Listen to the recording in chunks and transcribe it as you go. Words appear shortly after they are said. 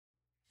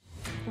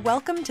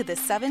Welcome to the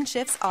 7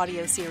 Shifts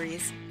audio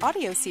series.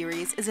 Audio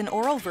series is an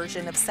oral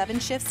version of 7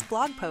 Shifts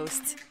blog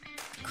posts,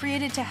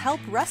 created to help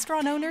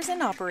restaurant owners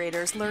and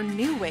operators learn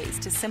new ways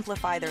to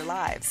simplify their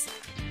lives.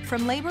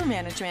 From labor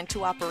management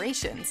to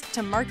operations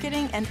to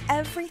marketing and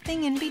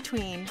everything in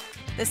between,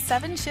 the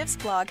 7 Shifts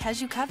blog has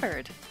you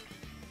covered.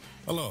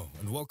 Hello,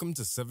 and welcome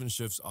to 7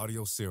 Shifts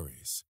audio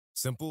series.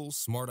 Simple,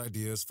 smart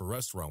ideas for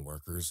restaurant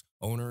workers,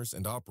 owners,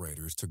 and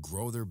operators to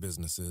grow their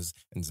businesses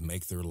and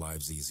make their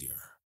lives easier.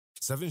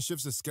 7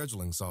 Shifts is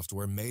scheduling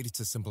software made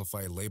to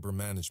simplify labor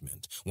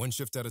management, one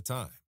shift at a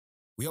time.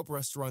 We help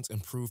restaurants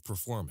improve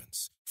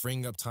performance,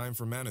 freeing up time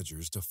for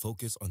managers to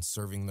focus on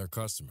serving their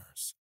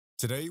customers.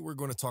 Today, we're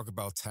going to talk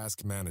about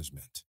task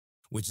management,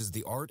 which is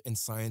the art and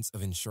science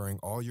of ensuring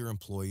all your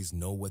employees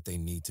know what they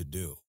need to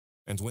do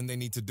and when they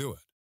need to do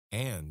it,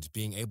 and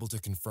being able to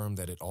confirm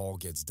that it all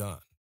gets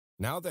done.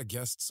 Now that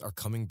guests are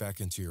coming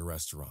back into your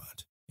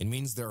restaurant, it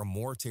means there are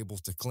more tables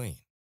to clean,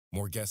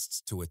 more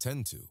guests to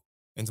attend to,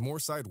 and more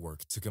side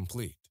work to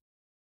complete.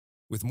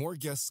 With more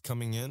guests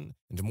coming in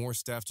and more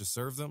staff to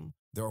serve them,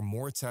 there are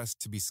more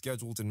tasks to be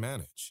scheduled and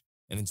managed,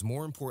 and it's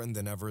more important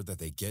than ever that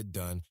they get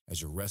done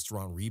as your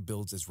restaurant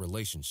rebuilds its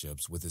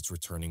relationships with its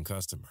returning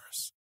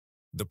customers.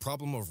 The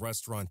problem of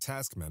restaurant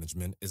task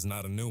management is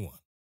not a new one.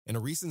 In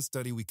a recent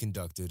study we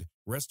conducted,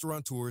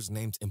 restaurateurs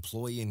named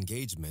employee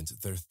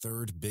engagement their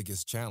third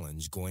biggest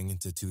challenge going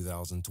into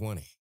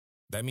 2020.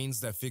 That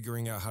means that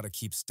figuring out how to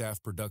keep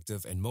staff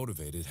productive and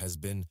motivated has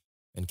been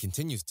and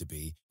continues to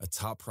be a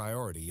top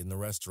priority in the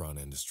restaurant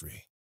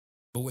industry.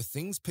 But with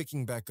things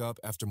picking back up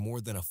after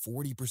more than a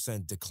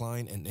 40%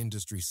 decline in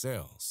industry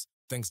sales,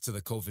 thanks to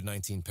the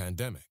COVID-19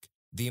 pandemic,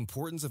 the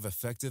importance of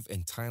effective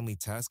and timely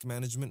task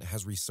management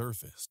has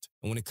resurfaced.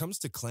 And when it comes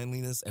to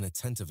cleanliness and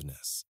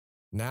attentiveness,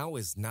 now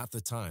is not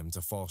the time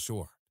to fall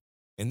short.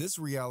 In this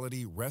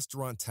reality,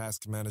 restaurant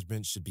task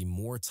management should be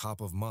more top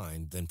of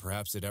mind than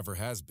perhaps it ever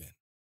has been.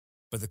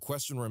 But the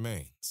question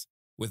remains,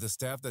 with a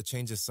staff that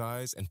changes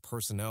size and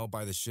personnel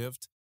by the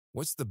shift,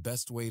 what's the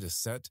best way to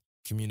set,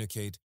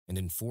 communicate, and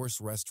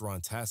enforce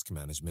restaurant task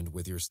management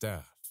with your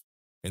staff?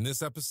 In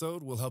this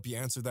episode, we'll help you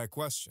answer that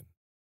question.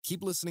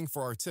 Keep listening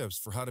for our tips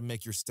for how to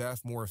make your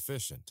staff more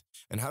efficient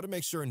and how to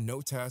make sure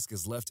no task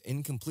is left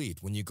incomplete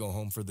when you go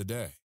home for the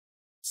day.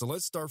 So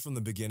let's start from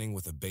the beginning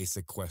with a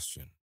basic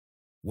question.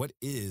 What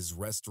is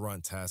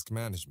restaurant task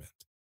management?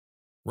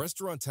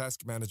 Restaurant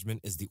task management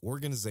is the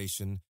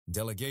organization,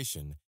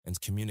 delegation, and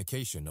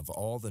communication of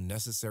all the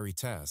necessary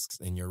tasks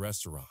in your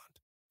restaurant.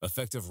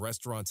 Effective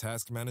restaurant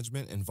task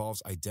management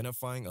involves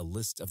identifying a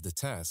list of the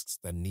tasks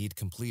that need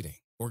completing,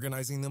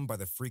 organizing them by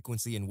the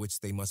frequency in which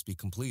they must be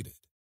completed,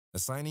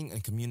 assigning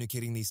and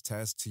communicating these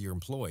tasks to your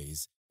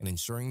employees, and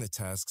ensuring the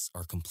tasks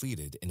are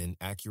completed in an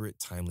accurate,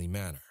 timely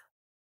manner.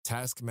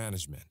 Task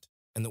management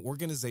and the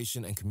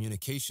organization and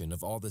communication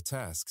of all the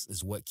tasks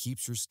is what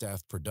keeps your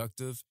staff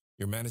productive,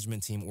 your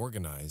management team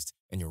organized,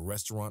 and your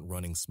restaurant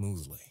running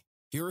smoothly.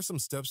 Here are some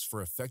steps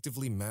for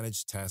effectively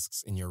managed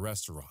tasks in your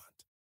restaurant.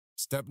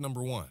 Step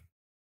number 1,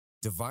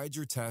 divide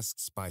your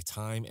tasks by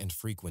time and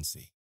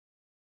frequency.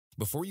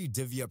 Before you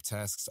divvy up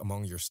tasks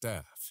among your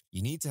staff,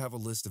 you need to have a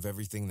list of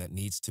everything that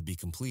needs to be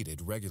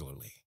completed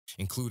regularly,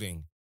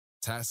 including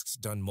tasks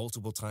done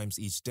multiple times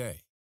each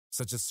day,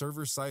 such as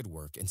server side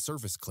work and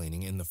surface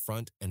cleaning in the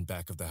front and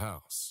back of the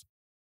house.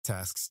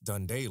 Tasks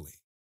done daily,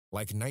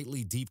 like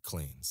nightly deep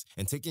cleans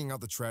and taking out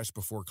the trash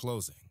before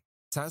closing.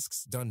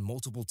 Tasks done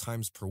multiple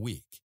times per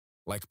week,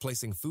 like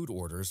placing food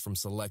orders from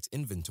select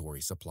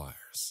inventory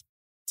suppliers.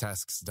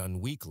 Tasks done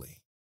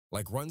weekly,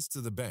 like runs to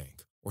the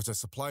bank or to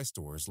supply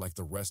stores like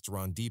the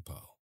restaurant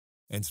depot.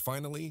 And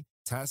finally,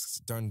 tasks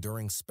done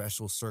during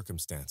special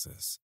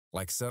circumstances,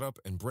 like setup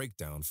and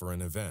breakdown for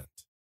an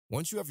event.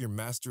 Once you have your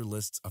master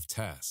lists of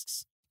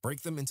tasks,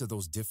 break them into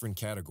those different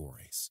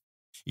categories.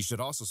 You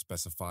should also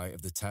specify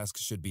if the task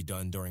should be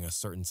done during a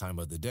certain time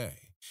of the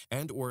day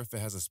and/or if it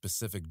has a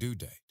specific due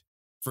date.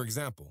 For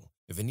example,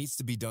 if it needs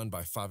to be done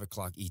by 5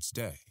 o'clock each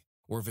day,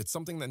 or if it's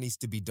something that needs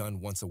to be done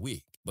once a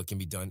week but can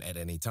be done at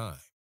any time.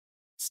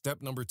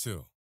 Step number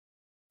 2,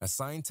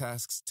 assign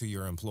tasks to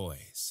your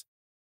employees.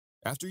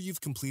 After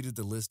you've completed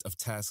the list of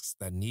tasks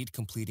that need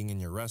completing in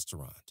your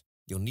restaurant,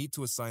 you'll need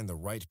to assign the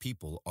right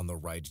people on the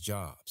right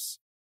jobs.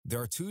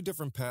 There are 2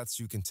 different paths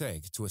you can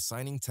take to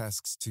assigning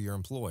tasks to your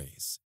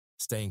employees: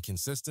 staying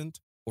consistent,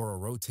 or a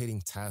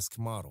rotating task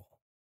model.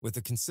 With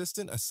a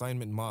consistent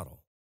assignment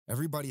model,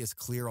 everybody is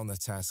clear on the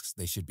tasks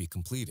they should be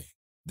completing.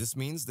 This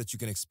means that you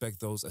can expect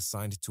those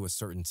assigned to a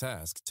certain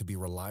task to be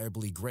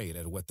reliably great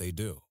at what they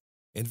do.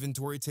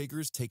 Inventory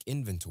takers take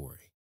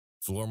inventory.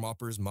 Floor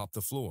moppers mop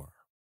the floor.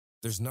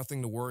 There's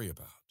nothing to worry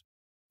about.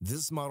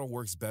 This model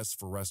works best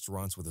for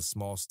restaurants with a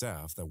small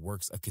staff that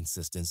works a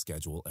consistent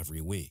schedule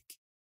every week.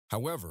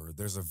 However,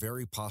 there's a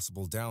very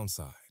possible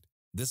downside.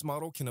 This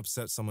model can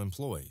upset some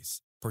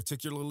employees,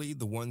 particularly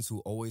the ones who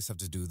always have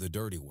to do the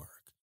dirty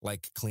work,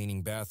 like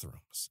cleaning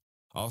bathrooms.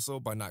 Also,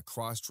 by not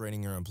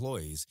cross-training your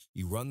employees,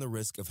 you run the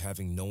risk of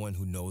having no one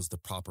who knows the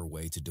proper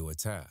way to do a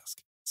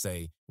task.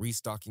 Say,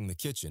 restocking the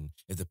kitchen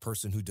if the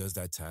person who does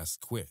that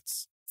task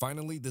quits.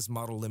 Finally, this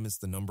model limits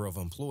the number of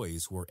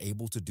employees who are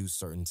able to do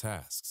certain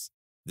tasks.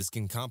 This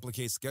can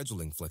complicate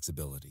scheduling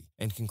flexibility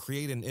and can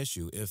create an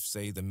issue if,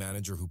 say, the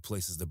manager who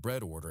places the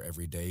bread order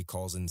every day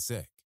calls in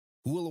sick.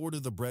 Who will order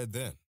the bread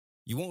then?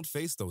 You won't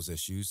face those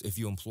issues if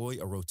you employ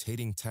a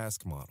rotating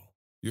task model.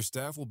 Your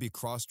staff will be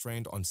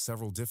cross-trained on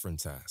several different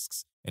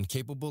tasks and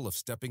capable of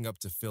stepping up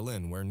to fill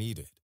in where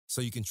needed,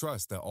 so you can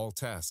trust that all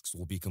tasks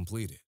will be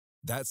completed.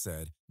 That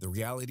said, the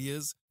reality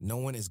is no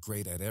one is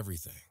great at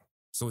everything.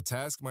 So a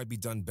task might be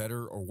done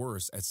better or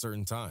worse at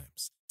certain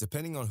times,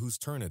 depending on whose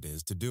turn it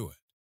is to do it.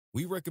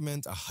 We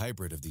recommend a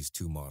hybrid of these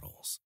two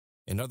models.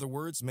 In other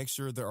words, make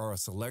sure there are a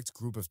select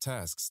group of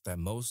tasks that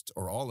most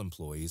or all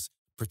employees,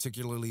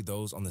 particularly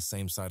those on the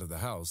same side of the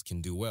house,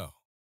 can do well.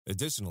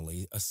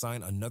 Additionally,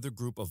 assign another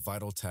group of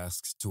vital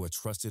tasks to a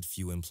trusted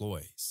few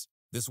employees.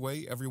 This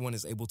way, everyone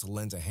is able to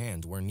lend a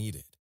hand where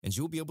needed, and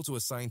you'll be able to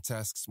assign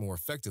tasks more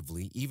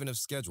effectively even if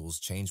schedules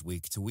change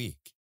week to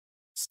week.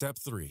 Step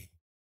 3.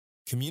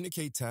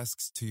 Communicate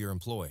tasks to your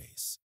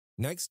employees.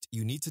 Next,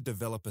 you need to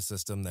develop a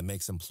system that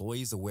makes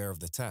employees aware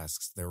of the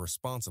tasks they're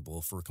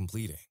responsible for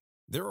completing.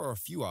 There are a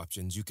few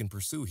options you can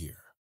pursue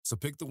here, so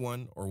pick the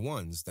one or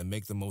ones that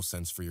make the most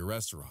sense for your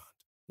restaurant.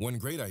 One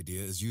great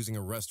idea is using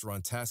a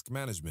restaurant task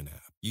management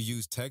app. You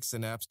use texts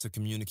and apps to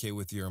communicate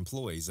with your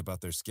employees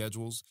about their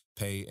schedules,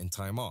 pay, and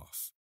time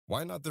off.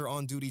 Why not their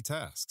on-duty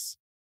tasks?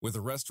 With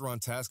a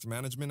restaurant task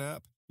management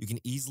app, you can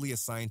easily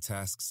assign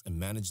tasks and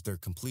manage their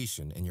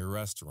completion in your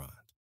restaurant.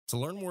 To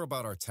learn more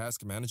about our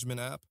task management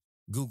app,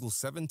 Google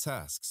 7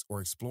 Tasks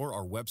or explore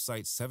our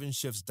website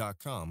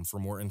 7shifts.com for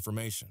more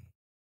information.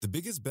 The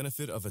biggest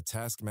benefit of a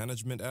task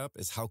management app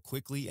is how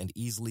quickly and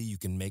easily you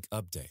can make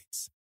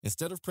updates.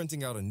 Instead of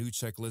printing out a new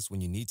checklist when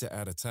you need to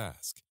add a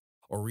task,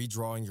 or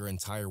redrawing your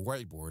entire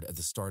whiteboard at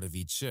the start of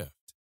each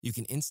shift, you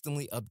can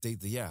instantly update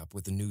the app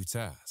with a new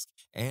task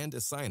and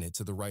assign it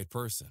to the right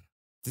person.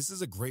 This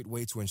is a great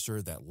way to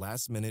ensure that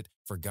last-minute,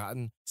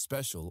 forgotten,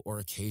 special, or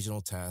occasional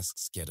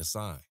tasks get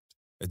assigned.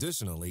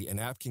 Additionally, an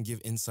app can give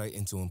insight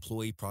into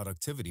employee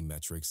productivity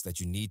metrics that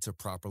you need to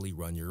properly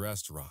run your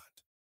restaurant.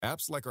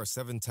 Apps like our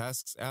 7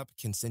 Tasks app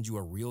can send you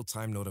a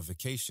real-time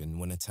notification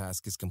when a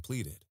task is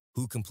completed,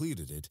 who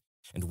completed it,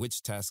 and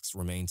which tasks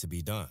remain to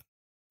be done.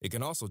 It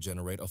can also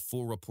generate a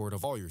full report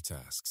of all your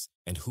tasks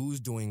and who's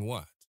doing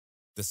what.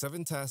 The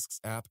 7 Tasks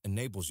app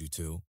enables you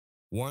to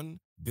 1.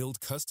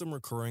 Build custom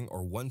recurring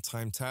or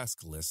one-time task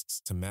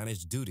lists to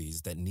manage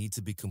duties that need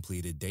to be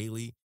completed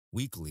daily,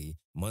 weekly,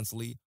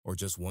 monthly, or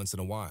just once in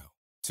a while.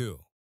 2.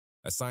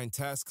 Assign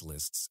task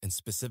lists and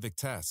specific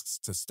tasks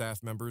to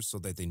staff members so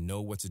that they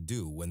know what to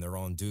do when they're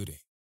on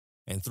duty.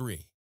 And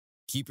 3.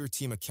 Keep your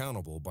team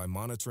accountable by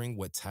monitoring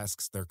what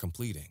tasks they're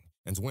completing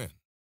and when.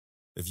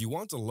 If you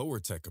want a lower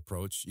tech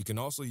approach, you can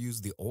also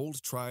use the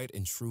old tried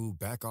and true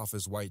back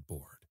office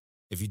whiteboard.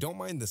 If you don't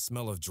mind the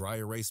smell of dry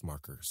erase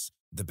markers,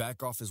 the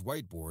back office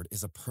whiteboard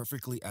is a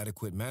perfectly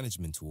adequate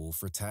management tool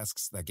for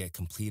tasks that get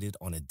completed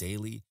on a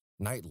daily,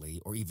 nightly,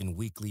 or even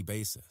weekly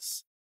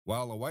basis.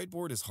 While a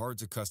whiteboard is hard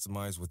to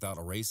customize without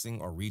erasing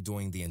or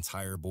redoing the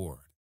entire board,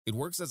 it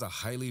works as a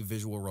highly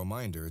visual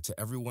reminder to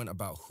everyone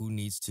about who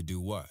needs to do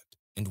what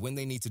and when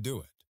they need to do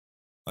it.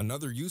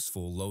 Another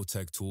useful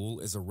low-tech tool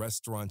is a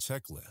restaurant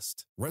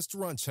checklist.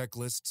 Restaurant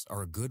checklists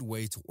are a good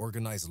way to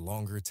organize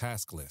longer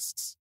task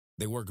lists.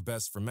 They work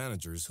best for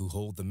managers who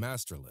hold the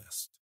master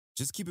list.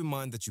 Just keep in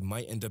mind that you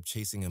might end up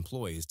chasing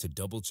employees to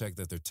double-check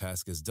that their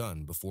task is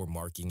done before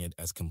marking it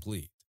as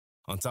complete.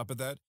 On top of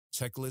that,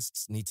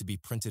 checklists need to be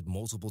printed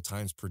multiple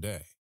times per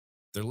day.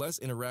 They're less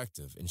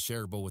interactive and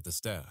shareable with the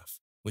staff,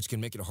 which can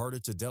make it harder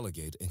to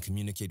delegate and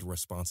communicate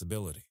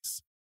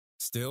responsibilities.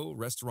 Still,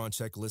 restaurant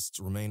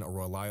checklists remain a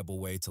reliable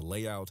way to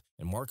lay out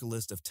and mark a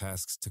list of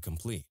tasks to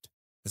complete,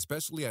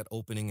 especially at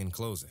opening and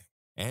closing.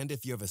 And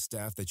if you have a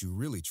staff that you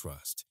really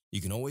trust,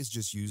 you can always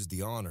just use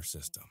the honor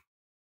system.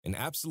 An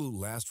absolute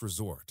last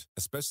resort,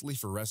 especially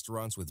for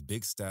restaurants with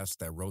big staffs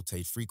that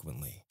rotate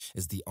frequently,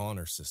 is the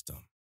honor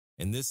system.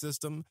 In this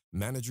system,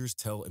 managers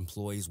tell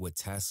employees what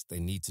tasks they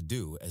need to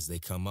do as they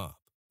come up,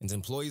 and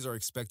employees are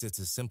expected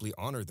to simply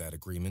honor that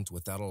agreement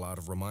without a lot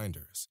of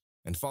reminders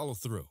and follow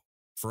through.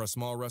 For a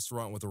small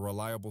restaurant with a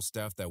reliable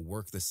staff that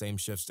work the same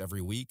shifts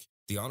every week,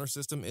 the honor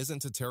system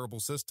isn't a terrible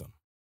system.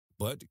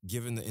 But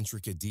given the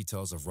intricate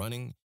details of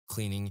running,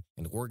 cleaning,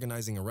 and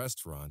organizing a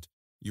restaurant,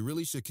 you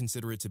really should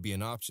consider it to be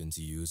an option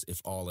to use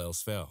if all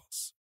else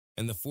fails.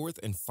 And the fourth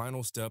and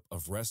final step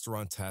of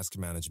restaurant task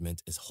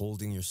management is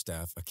holding your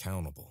staff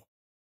accountable.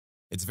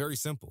 It's very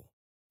simple.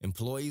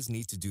 Employees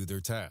need to do their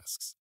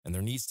tasks, and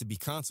there needs to be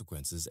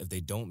consequences if they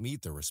don't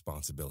meet their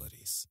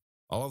responsibilities.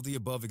 All of the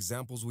above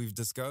examples we've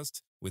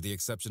discussed, with the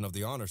exception of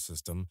the honor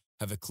system,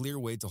 have a clear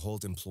way to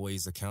hold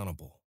employees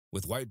accountable.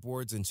 With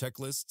whiteboards and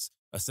checklists,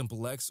 a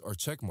simple X or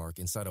check mark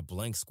inside a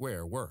blank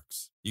square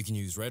works. You can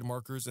use red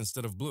markers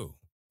instead of blue,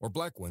 or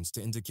black ones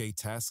to indicate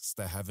tasks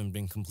that haven't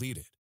been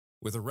completed.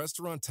 With a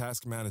restaurant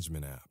task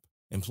management app,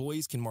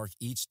 employees can mark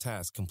each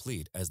task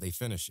complete as they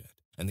finish it,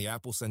 and the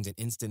app will send an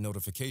instant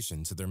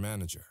notification to their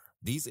manager.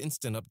 These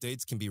instant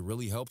updates can be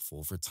really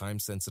helpful for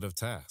time-sensitive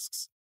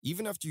tasks.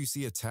 even after you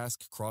see a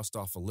task crossed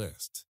off a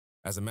list.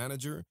 As a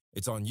manager,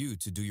 it's on you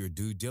to do your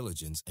due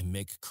diligence and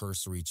make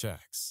cursory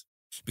checks.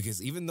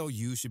 Because even though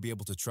you should be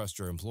able to trust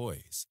your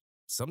employees,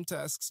 some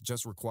tasks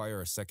just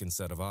require a second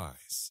set of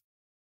eyes.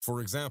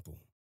 For example,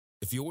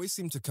 if you always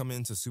seem to come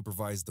in to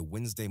supervise the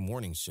Wednesday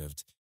morning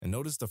shift and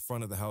notice the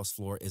front of the house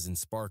floor isn't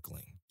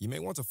sparkling, you may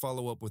want to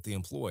follow up with the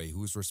employee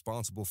who is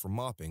responsible for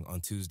mopping on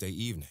Tuesday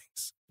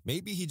evenings.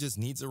 Maybe he just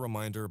needs a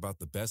reminder about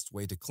the best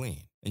way to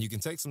clean, and you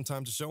can take some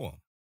time to show him.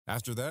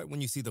 After that,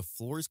 when you see the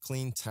floors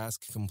clean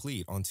task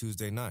complete on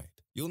Tuesday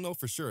night, you'll know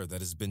for sure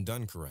that it's been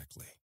done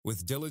correctly.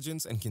 With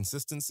diligence and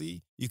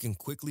consistency, you can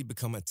quickly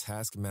become a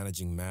task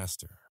managing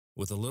master.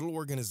 With a little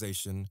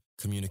organization,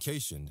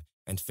 communication,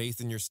 and faith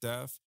in your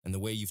staff and the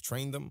way you've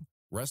trained them,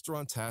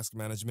 restaurant task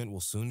management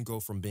will soon go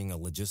from being a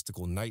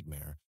logistical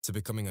nightmare to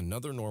becoming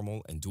another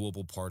normal and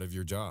doable part of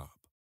your job.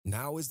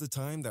 Now is the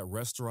time that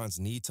restaurants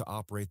need to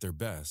operate their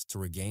best to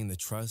regain the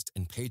trust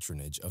and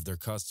patronage of their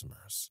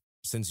customers.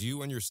 Since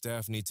you and your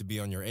staff need to be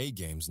on your A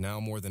games now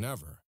more than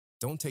ever,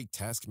 don't take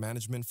task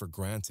management for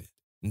granted.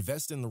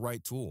 Invest in the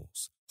right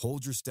tools,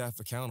 hold your staff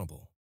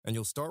accountable, and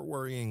you'll start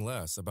worrying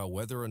less about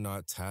whether or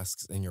not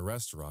tasks in your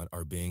restaurant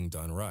are being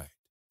done right.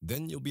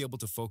 Then you'll be able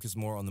to focus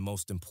more on the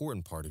most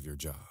important part of your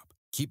job,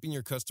 keeping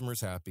your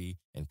customers happy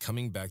and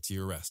coming back to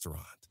your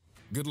restaurant.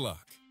 Good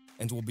luck,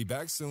 and we'll be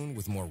back soon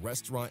with more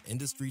restaurant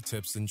industry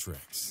tips and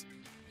tricks.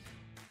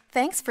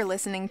 Thanks for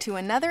listening to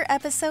another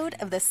episode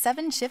of the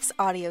 7 Shifts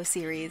audio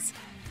series.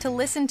 To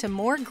listen to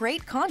more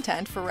great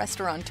content for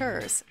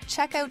restaurateurs,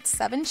 check out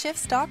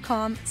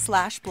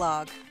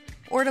 7shifts.com/blog.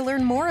 Or to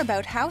learn more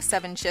about how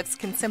 7 Shifts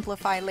can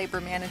simplify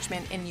labor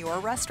management in your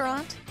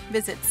restaurant,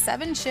 visit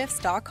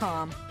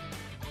 7shifts.com.